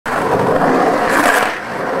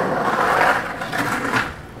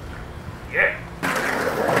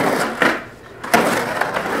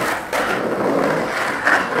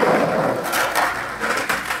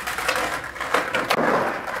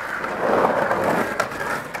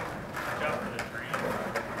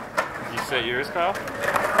set yours, Kyle?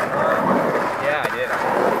 Yeah, I did.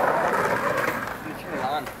 You turn it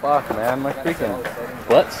on. Fuck, man, my freaking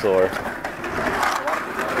butt sore.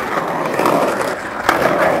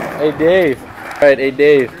 Hey, Dave. Alright, hey,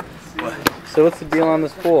 Dave. What? So what's the deal on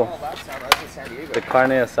this pool? The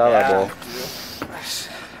Carne Asada bowl.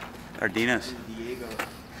 Cardenas.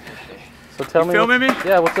 So tell me. Filming me?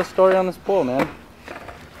 Yeah, what's the story on this pool, man?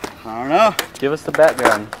 I don't know. Give us the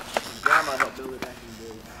background.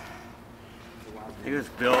 It was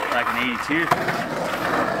built like in '82. I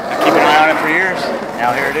keep an eye on it for years.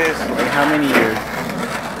 Now here it is. How many years?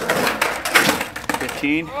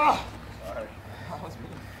 15.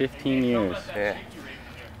 15 years. Yeah.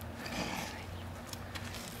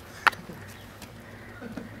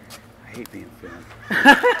 I hate being filmed.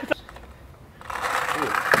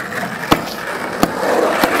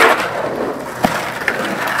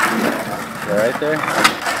 Right there?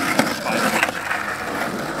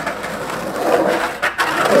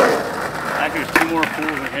 I think there's 2 more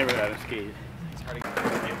pools in here where I haven't skated. If we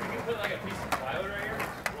can put like a piece of plywood right here,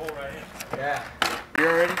 roll right in. Yeah. You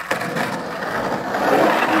ready?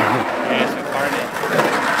 Yeah, some carne.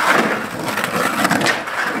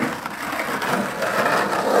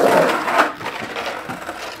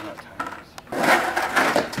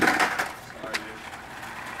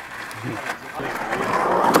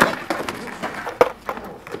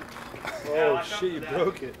 Oh shit, you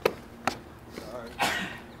broke it.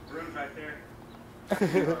 Room right there.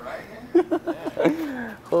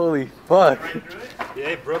 Holy fuck. Yeah,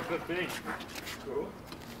 it broke the thing. Cool.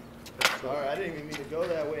 Sorry, I didn't even mean to go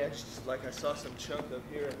that way. I just like I saw some chunk up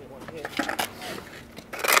here and it went hit.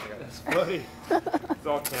 That's funny. It's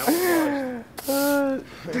all camouflage.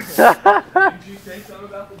 Did you say something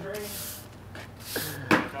about the drain?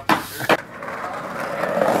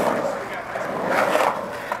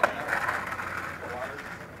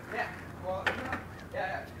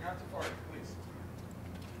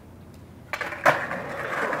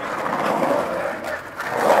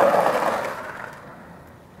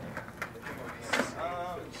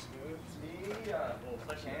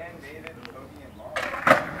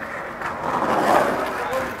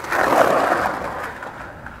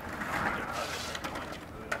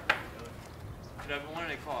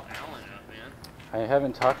 I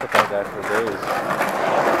haven't talked with that guy for days.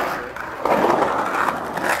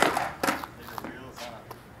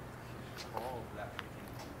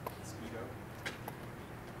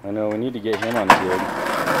 I know, we need to get him on the gig.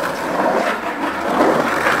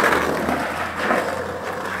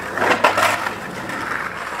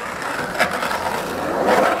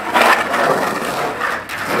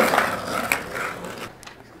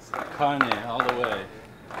 Carne, all the way.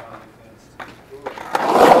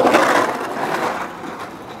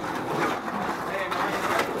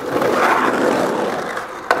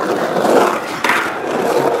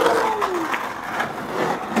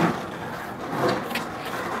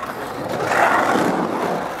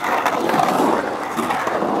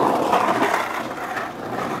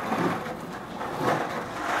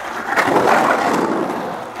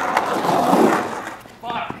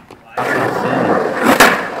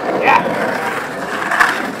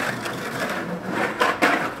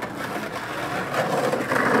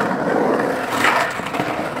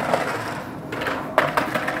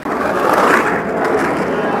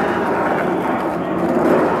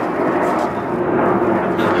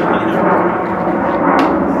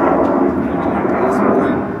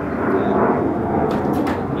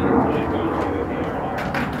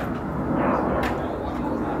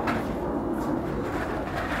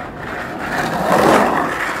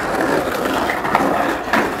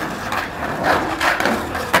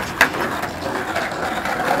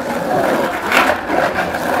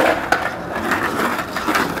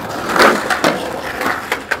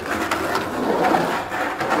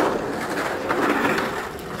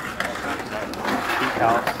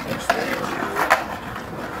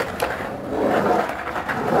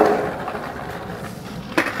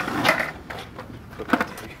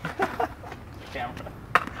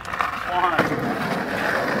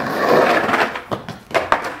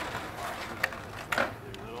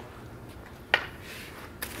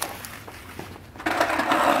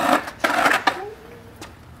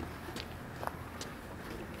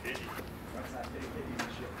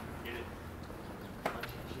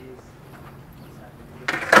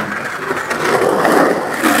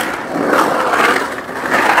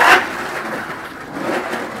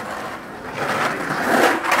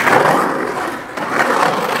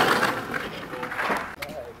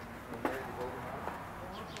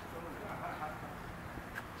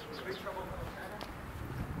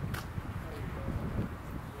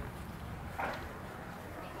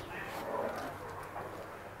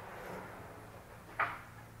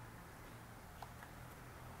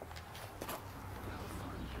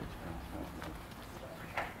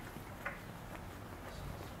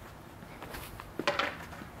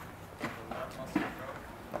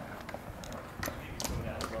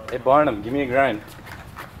 Hey Barnum, give me a grind.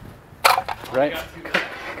 Right?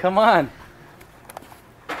 Come on.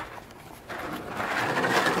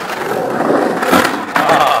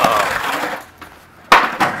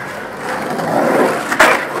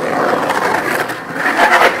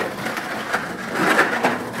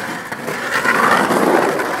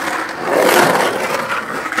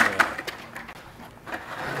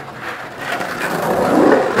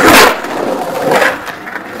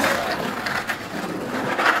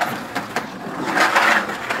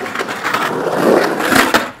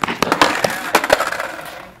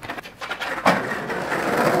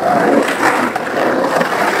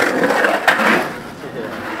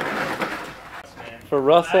 For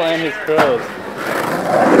Russell and his crows.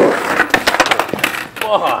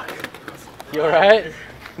 Fuck. You alright?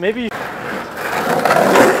 Maybe you...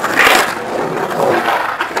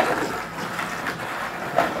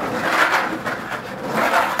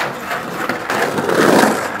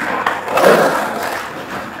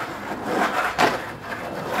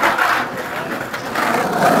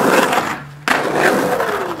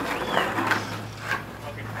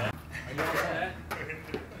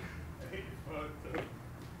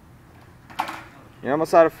 You're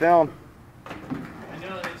almost out of film. I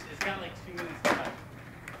know, it's got like 2 minutes left.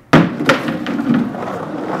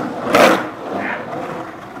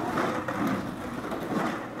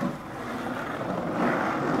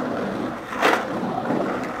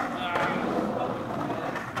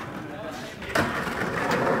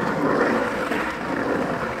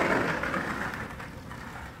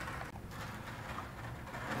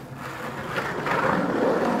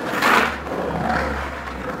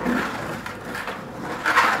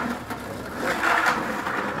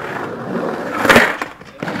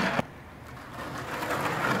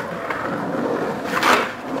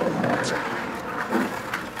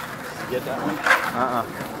 Get that one?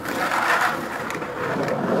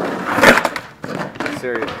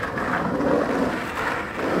 Serious.